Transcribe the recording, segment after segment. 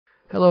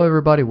Hello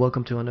everybody,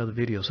 welcome to another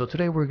video. So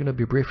today we're going to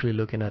be briefly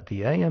looking at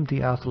the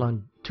AMD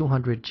Athlon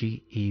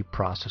 200GE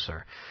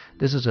processor.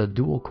 This is a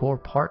dual core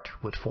part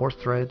with 4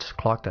 threads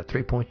clocked at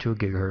 3.2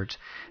 GHz,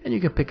 and you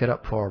can pick it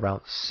up for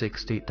around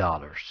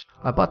 $60.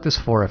 I bought this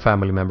for a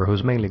family member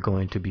who's mainly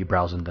going to be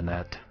browsing the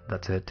net.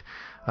 That's it.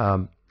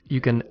 You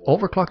can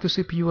overclock the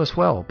CPU as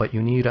well, but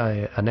you need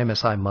an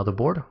MSI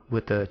motherboard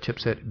with the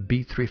chipset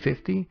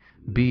B350,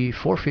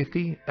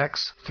 B450,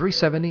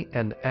 X370,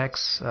 and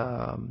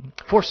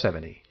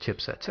X470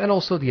 chipsets, and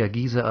also the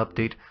Agiza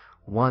update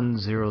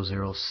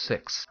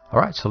 1006.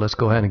 Alright, so let's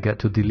go ahead and get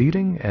to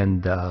deleting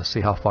and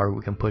see how far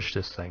we can push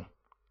this thing.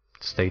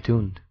 Stay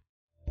tuned.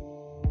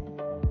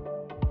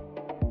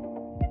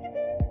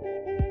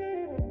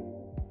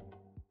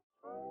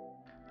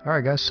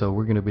 Alright guys, so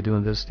we're going to be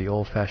doing this the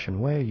old-fashioned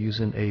way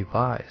using a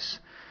vise.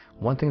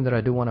 One thing that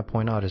I do want to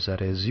point out is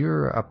that as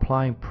you're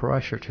applying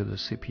pressure to the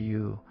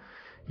CPU,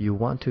 you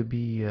want to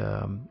be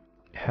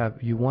have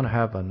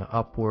an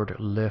upward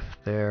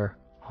lift there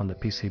on the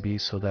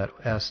PCB, so that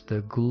as the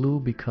glue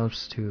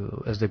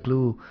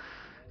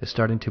is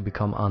starting to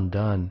become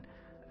undone,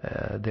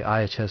 the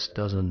IHS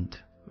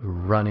doesn't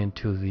run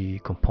into the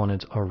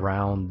components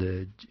around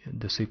the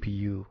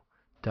CPU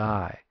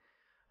die.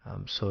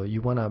 So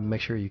you want to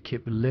make sure you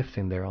keep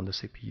lifting there on the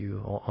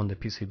CPU or on the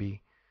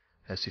PCB,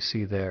 as you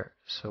see there.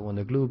 So when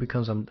the glue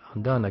becomes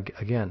undone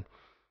again,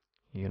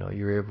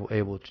 you're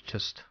able to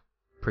just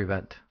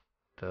prevent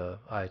the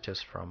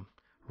IHS from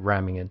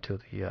ramming into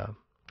the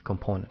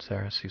components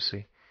there, as you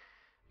see,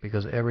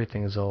 because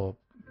everything is all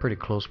pretty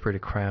close, pretty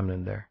crammed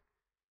in there.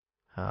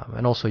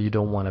 And also you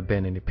don't want to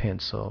bend any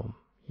pins, so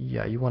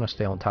yeah, you want to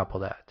stay on top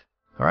of that.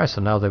 Alright, so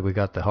now that we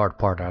got the hard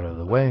part out of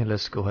the way,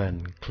 let's go ahead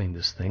and clean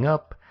this thing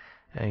up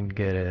and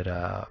get it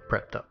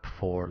prepped up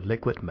for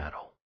liquid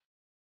metal.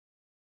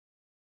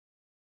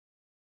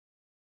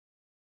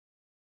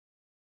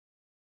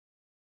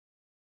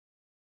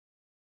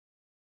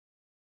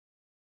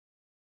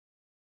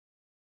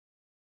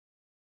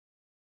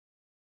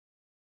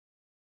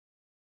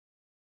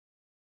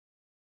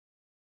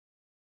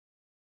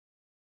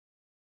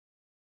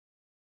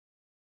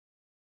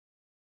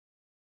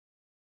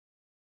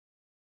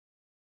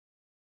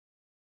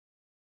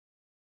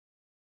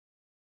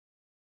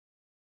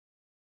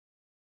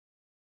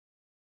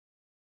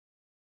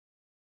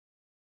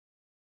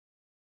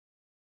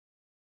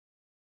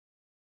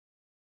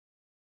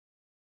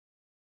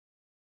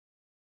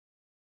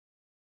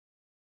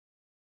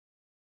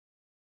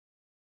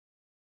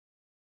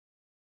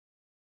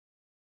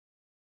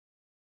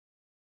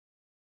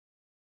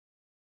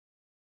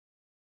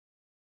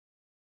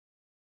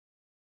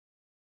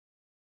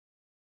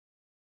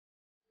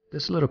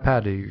 This little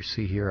pad that you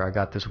see here, I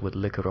got this with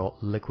Liquid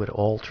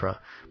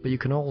Ultra, but you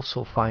can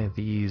also find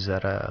these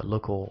at a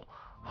local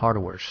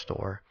hardware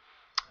store.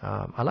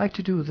 I like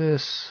to do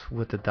this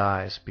with the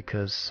dies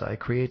because it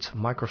creates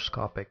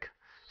microscopic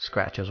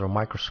scratches or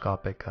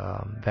microscopic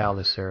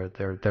valleys there,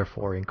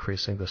 therefore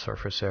increasing the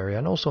surface area,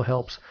 and also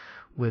helps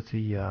with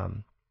the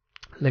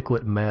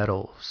liquid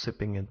metal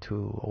sipping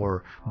into,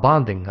 or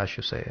bonding, I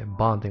should say,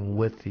 bonding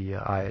with the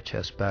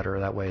IHS better.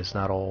 That way it's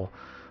not all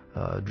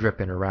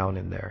dripping around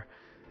in there.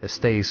 It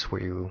stays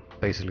where you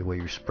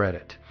spread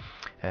it,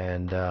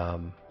 and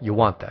you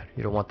want that.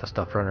 You don't want that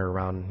stuff running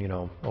around,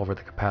 over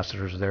the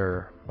capacitors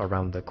there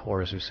around the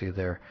core, as you see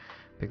there,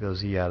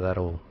 because yeah,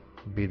 that'll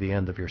be the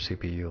end of your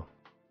CPU.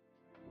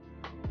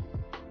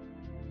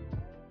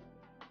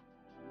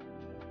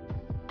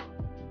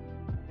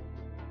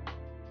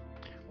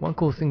 One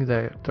cool thing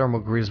that Thermal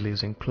Grizzly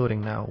is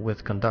including now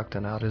with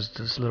conducting out is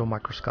this little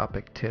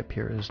microscopic tip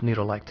here, this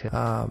needle-like tip.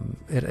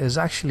 It is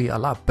actually a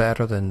lot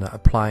better than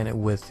applying it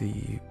with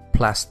the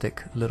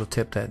plastic little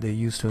tip that they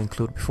used to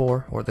include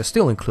before, or they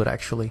still include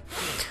actually.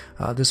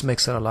 This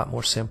makes it a lot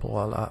more simple,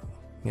 a lot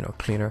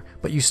cleaner.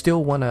 But you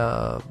still want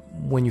to,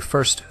 when you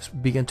first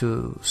begin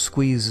to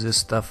squeeze this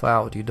stuff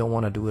out, you don't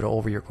want to do it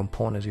over your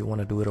components. You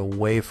want to do it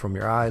away from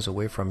your eyes,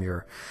 away from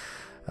your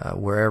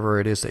wherever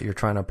it is that you're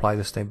trying to apply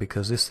this thing,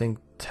 because this thing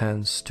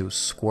tends to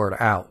squirt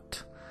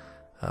out.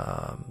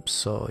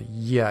 So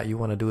yeah, you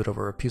want to do it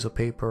over a piece of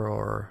paper,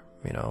 or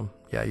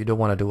yeah, you don't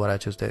want to do what I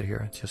just did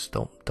here. Just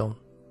don't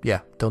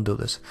do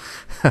this.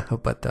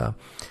 But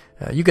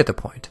you get the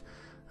point.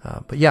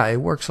 But yeah, it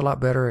works a lot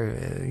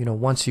better.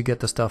 Once you get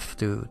the stuff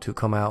to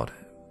come out,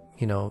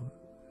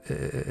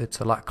 it's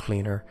a lot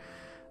cleaner.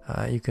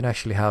 You can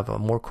actually have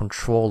more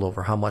control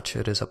over how much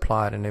it is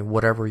applied, and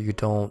whatever you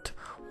don't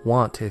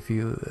want, if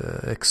you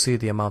exceed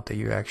the amount that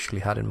you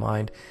actually had in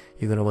mind,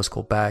 you can always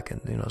go back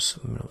and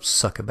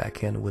suck it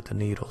back in with the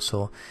needle.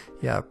 So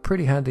yeah,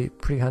 pretty handy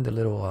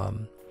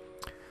little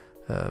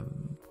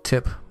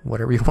tip,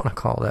 whatever you want to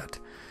call that.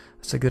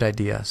 It's a good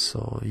idea,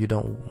 so you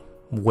don't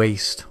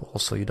waste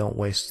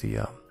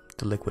the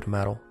liquid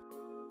metal.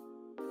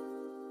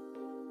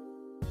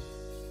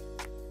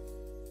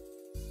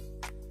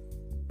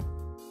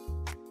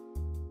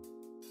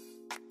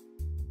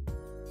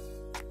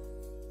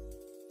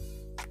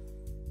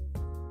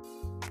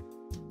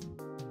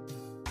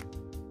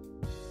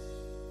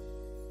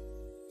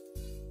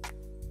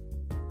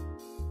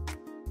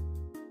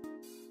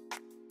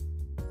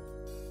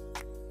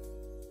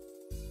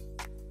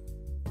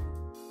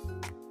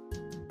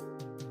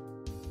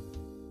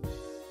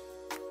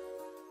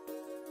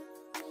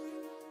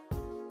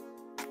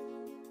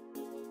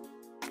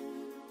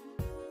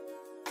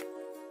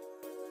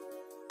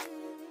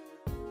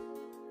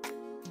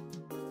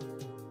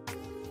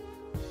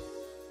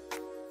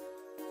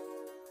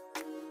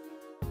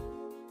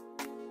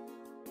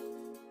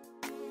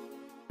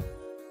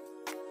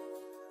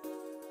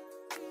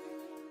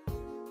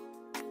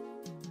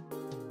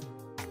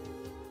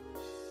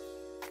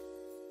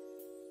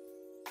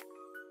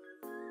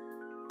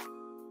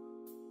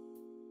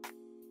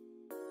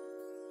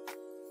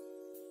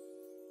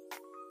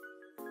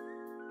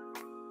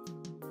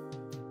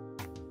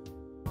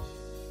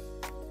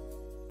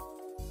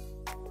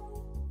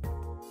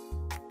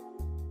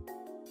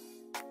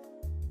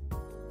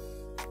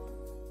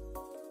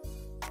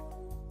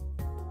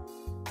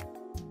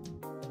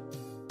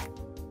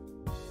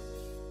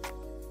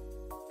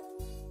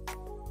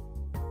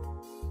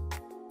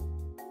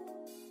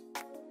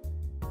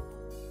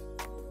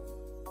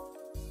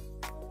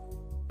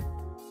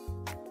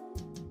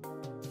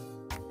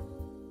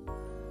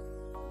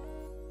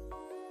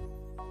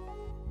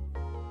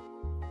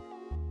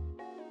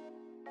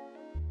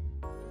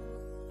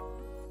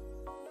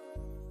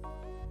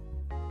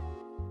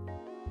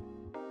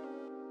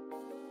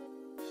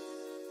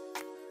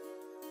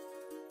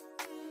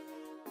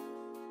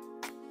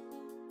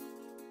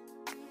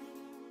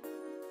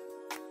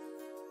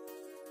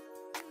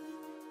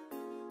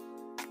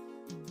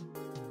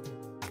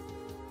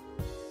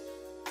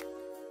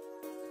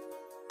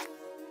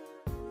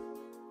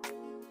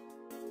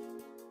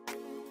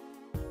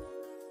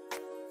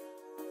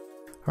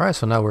 Alright,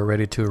 so now we're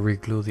ready to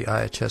re-glue the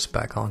IHS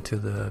back onto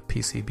the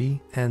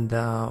PCB, and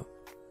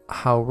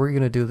how we're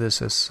going to do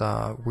this is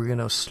we're going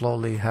to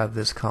slowly have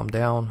this come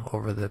down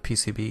over the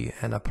PCB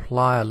and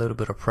apply a little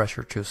bit of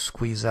pressure to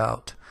squeeze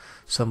out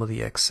some of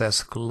the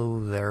excess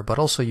glue there, but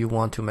also you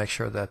want to make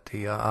sure that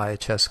the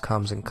IHS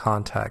comes in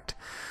contact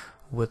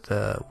with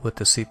the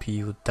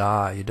CPU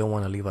die. You don't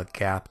want to leave a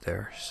gap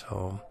there,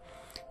 so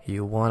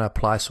you want to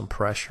apply some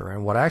pressure.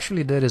 And what I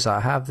actually did is I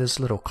have this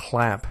little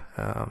clamp,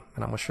 and I'm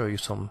going to show you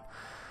some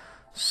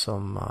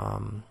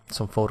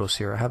photos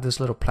here. I have this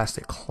little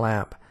plastic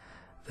clamp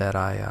that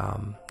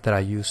I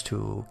use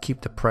to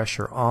keep the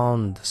pressure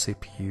on the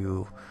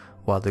CPU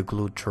while the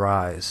glue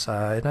dries,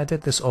 and I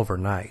did this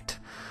overnight.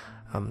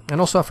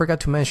 And also I forgot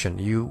to mention,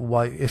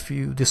 if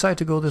you decide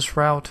to go this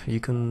route,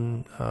 you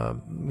can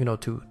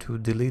to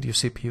delete your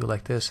CPU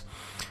like this,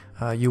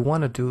 you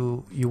want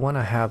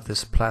to have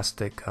this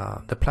plastic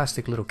the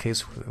plastic little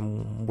case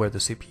where the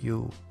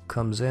CPU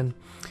comes in.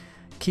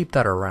 Keep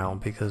that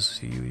around, because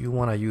you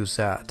want to use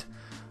that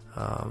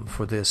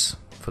for this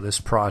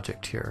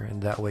project here,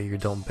 and that way you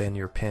don't bend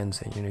your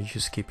pins, and you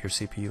just keep your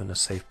CPU in a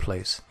safe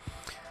place.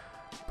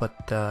 But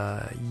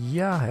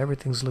yeah,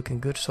 everything's looking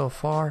good so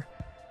far.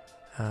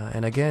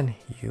 And again,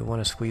 you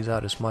want to squeeze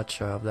out as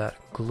much of that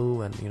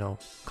glue and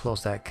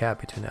close that gap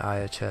between the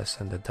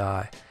IHS and the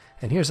die.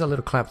 And here's a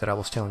little clamp that I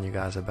was telling you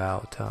guys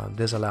about.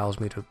 This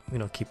allows me to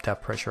keep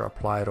that pressure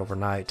applied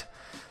overnight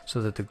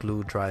so that the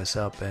glue dries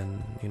up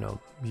and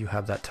you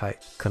have that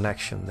tight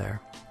connection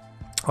there,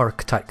 or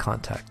tight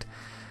contact.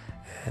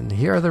 And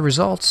here are the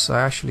results.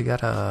 I actually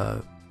got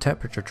a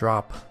temperature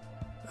drop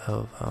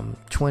of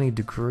 20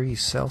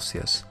 degrees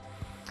Celsius.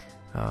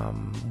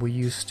 We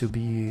used to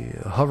be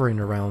hovering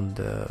around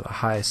the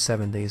high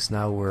 70s.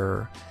 Now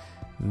we're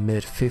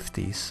mid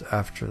 50s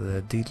after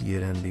the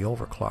Delid and the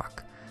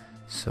Overclock.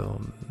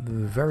 So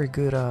very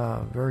good,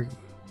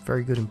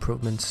 very good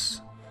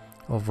improvements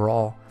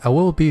overall. I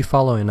will be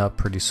following up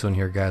pretty soon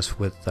here, guys,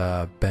 with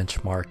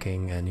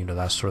benchmarking and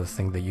that sort of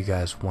thing that you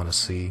guys want to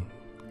see.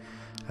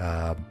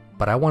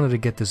 But I wanted to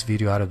get this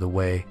video out of the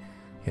way,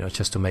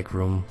 just to make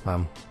room.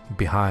 I'm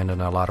behind on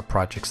a lot of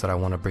projects that I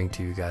want to bring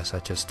to you guys. I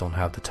just don't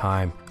have the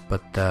time.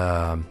 But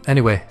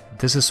anyway,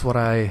 this is what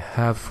I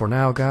have for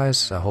now,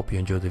 guys. I hope you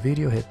enjoyed the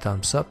video. Hit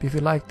thumbs up if you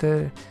liked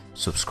it,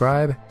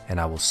 subscribe,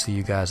 and I will see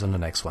you guys on the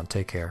next one.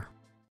 Take care.